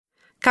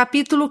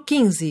Capítulo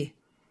 15.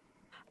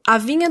 A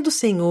vinha do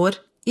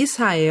Senhor,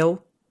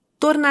 Israel,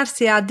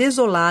 tornar-se-á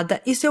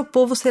desolada e seu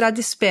povo será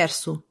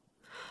disperso.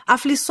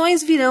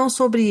 Aflições virão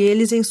sobre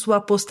eles em sua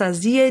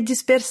apostasia e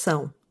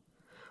dispersão.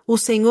 O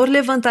Senhor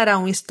levantará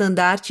um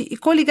estandarte e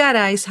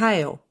coligará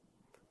Israel.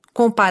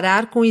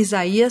 Comparar com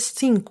Isaías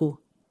 5.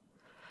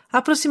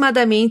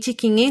 Aproximadamente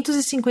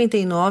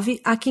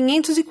 559 a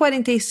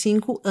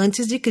 545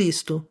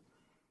 a.C.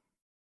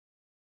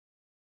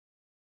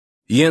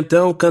 E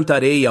então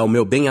cantarei ao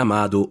meu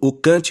bem-amado o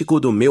cântico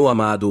do meu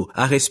amado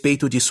a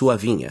respeito de sua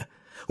vinha.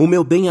 O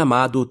meu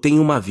bem-amado tem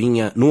uma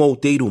vinha num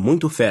outeiro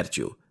muito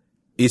fértil.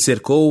 E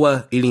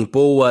cercou-a e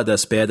limpou-a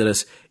das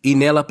pedras, e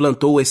nela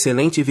plantou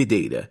excelente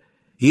videira.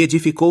 E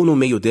edificou no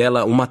meio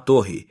dela uma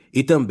torre,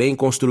 e também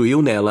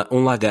construiu nela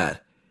um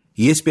lagar.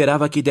 E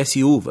esperava que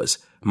desse uvas,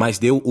 mas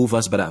deu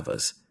uvas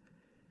bravas.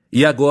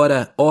 E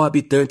agora, ó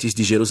habitantes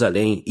de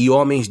Jerusalém e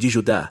homens de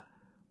Judá,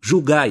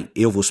 julgai,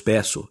 eu vos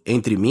peço,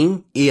 entre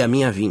mim e a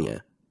minha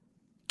vinha.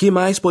 Que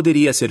mais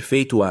poderia ser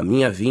feito à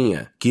minha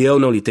vinha, que eu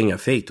não lhe tenha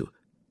feito?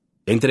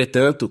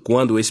 Entretanto,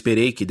 quando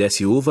esperei que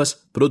desse uvas,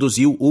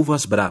 produziu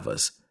uvas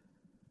bravas.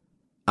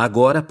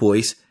 Agora,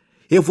 pois,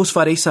 eu vos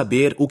farei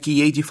saber o que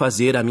hei de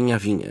fazer à minha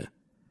vinha.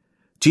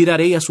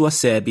 Tirarei a sua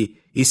sebe,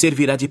 e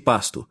servirá de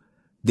pasto.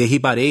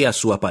 Derribarei a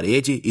sua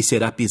parede, e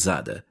será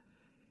pisada.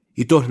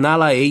 E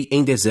torná-la-ei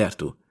em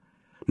deserto.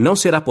 Não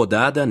será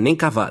podada nem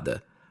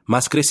cavada,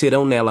 mas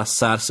crescerão nela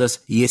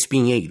sarças e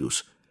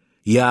espinheiros.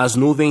 E às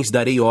nuvens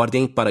darei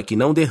ordem para que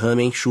não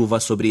derramem chuva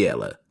sobre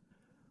ela.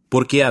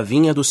 Porque a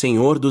vinha do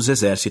Senhor dos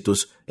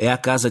Exércitos é a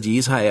casa de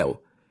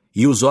Israel,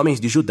 e os homens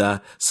de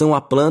Judá são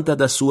a planta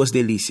das suas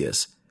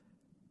delícias.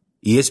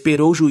 E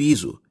esperou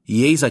juízo,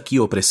 e eis aqui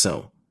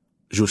opressão.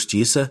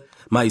 Justiça,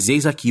 mas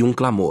eis aqui um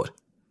clamor.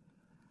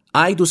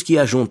 Ai dos que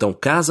ajuntam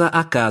casa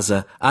a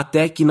casa,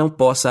 até que não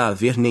possa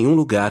haver nenhum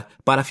lugar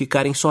para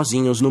ficarem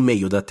sozinhos no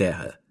meio da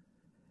terra.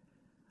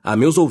 A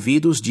meus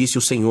ouvidos disse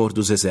o Senhor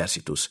dos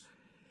Exércitos: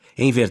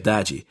 em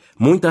verdade,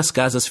 muitas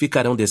casas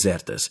ficarão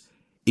desertas,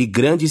 e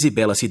grandes e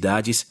belas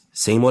cidades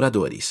sem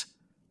moradores.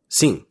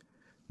 Sim,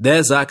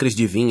 10 acres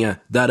de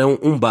vinha darão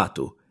um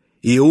bato,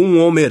 e 1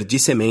 homer de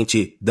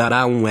semente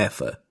dará 1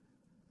 efa.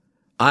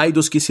 Ai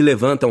dos que se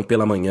levantam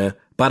pela manhã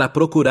para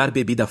procurar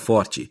bebida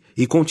forte,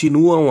 e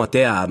continuam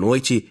até à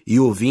noite,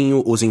 e o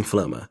vinho os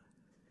inflama.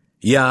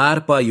 E a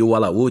harpa e o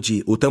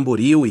alaúde, o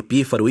tamboril e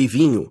pífaro e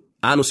vinho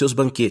há nos seus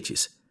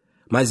banquetes,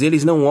 mas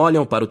eles não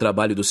olham para o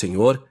trabalho do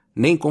Senhor,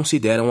 nem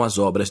consideram as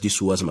obras de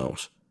suas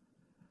mãos.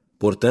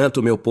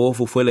 Portanto, meu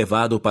povo foi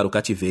levado para o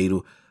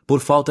cativeiro por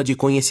falta de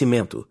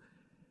conhecimento,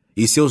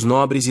 e seus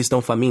nobres estão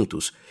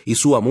famintos, e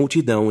sua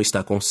multidão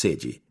está com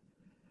sede.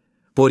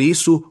 Por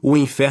isso, o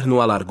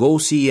inferno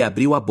alargou-se e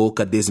abriu a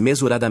boca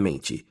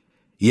desmesuradamente,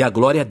 e a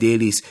glória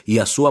deles, e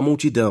a sua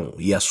multidão,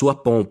 e a sua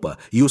pompa,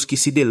 e os que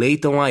se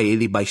deleitam a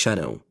ele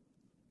baixarão.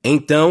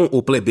 Então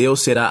o plebeu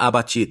será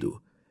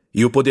abatido,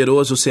 e o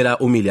poderoso será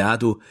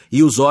humilhado,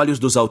 e os olhos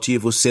dos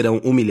altivos serão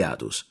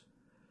humilhados.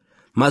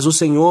 Mas o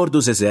Senhor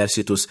dos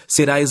Exércitos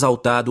será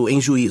exaltado em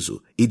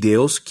juízo, e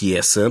Deus, que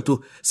é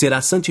santo, será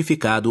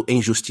santificado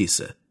em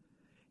justiça.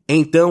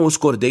 Então os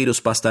cordeiros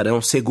pastarão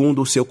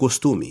segundo o seu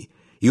costume,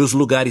 e os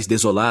lugares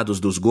desolados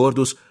dos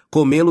gordos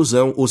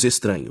comê-los-ão os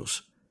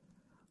estranhos.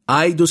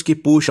 Ai dos que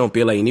puxam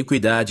pela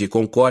iniquidade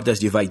com cordas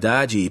de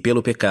vaidade e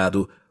pelo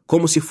pecado,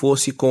 como se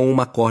fosse com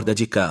uma corda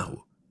de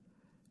carro.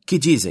 Que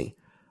dizem: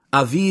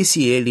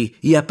 avie-se ele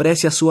e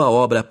apresse a sua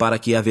obra para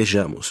que a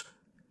vejamos.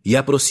 E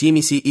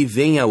aproxime-se e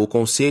venha o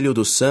conselho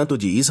do Santo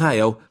de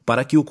Israel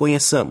para que o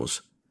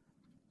conheçamos.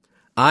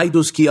 Ai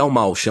dos que ao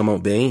mal chamam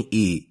bem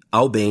e,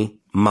 ao bem,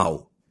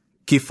 mal,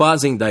 que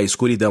fazem da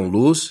escuridão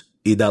luz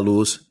e da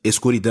luz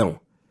escuridão,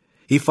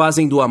 e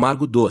fazem do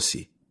amargo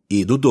doce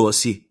e do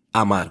doce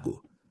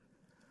amargo.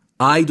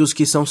 Ai dos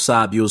que são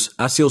sábios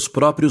a seus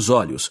próprios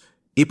olhos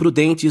e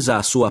prudentes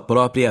à sua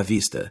própria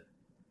vista.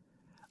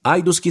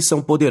 Ai dos que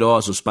são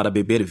poderosos para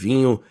beber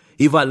vinho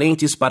e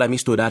valentes para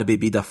misturar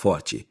bebida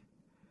forte,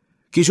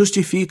 que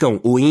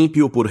justificam o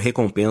ímpio por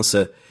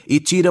recompensa e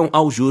tiram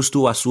ao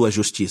justo a sua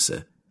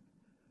justiça.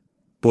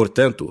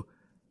 Portanto,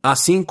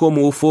 assim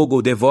como o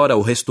fogo devora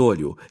o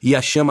restolho e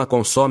a chama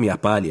consome a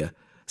palha,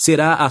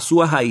 será a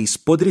sua raiz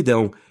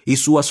podridão e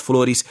suas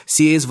flores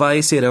se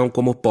esvaecerão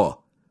como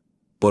pó.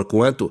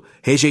 Porquanto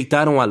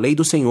rejeitaram a lei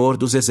do Senhor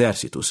dos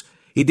Exércitos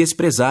e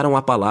desprezaram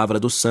a palavra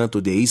do Santo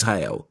de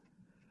Israel.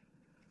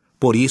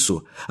 Por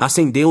isso,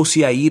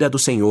 acendeu-se a ira do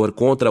Senhor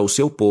contra o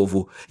seu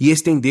povo, e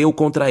estendeu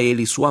contra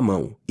ele sua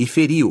mão, e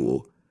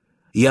feriu-o.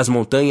 E as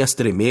montanhas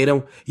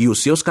tremeram, e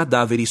os seus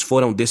cadáveres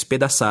foram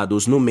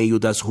despedaçados no meio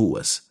das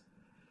ruas.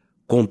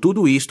 Com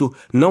tudo isto,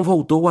 não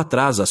voltou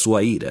atrás a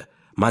sua ira,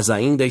 mas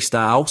ainda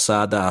está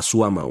alçada a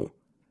sua mão.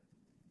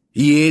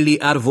 E ele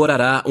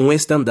arvorará um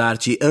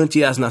estandarte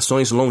ante as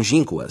nações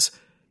longínquas,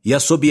 e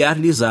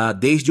assobiar-lhes-á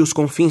desde os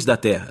confins da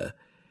terra.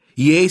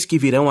 E eis que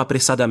virão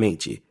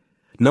apressadamente.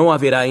 Não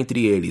haverá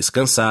entre eles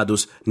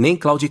cansados, nem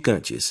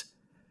claudicantes.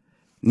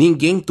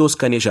 Ninguém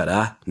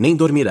toscanejará, nem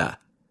dormirá.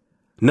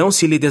 Não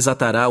se lhe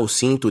desatará o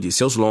cinto de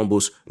seus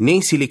lombos,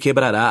 nem se lhe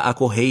quebrará a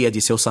correia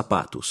de seus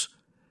sapatos.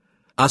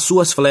 As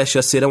suas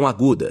flechas serão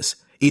agudas,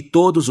 e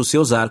todos os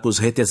seus arcos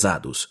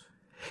retesados.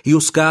 E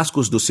os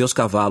cascos dos seus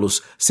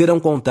cavalos serão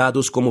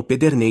contados como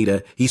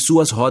pederneira, e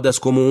suas rodas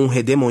como um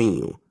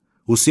redemoinho.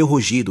 O seu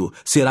rugido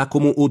será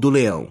como o do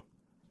leão.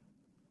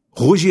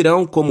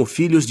 Rugirão como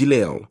filhos de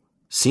leão.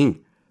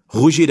 Sim,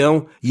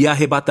 rugirão e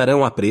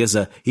arrebatarão a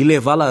presa, e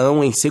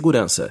levá-la-ão em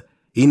segurança,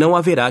 e não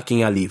haverá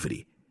quem a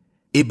livre.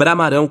 E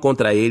bramarão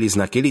contra eles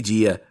naquele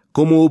dia,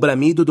 como o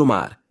bramido do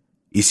mar.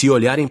 E se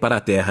olharem para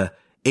a terra,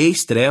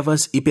 eis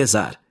trevas e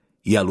pesar,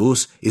 e a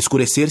luz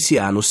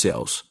escurecer-se-á nos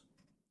céus.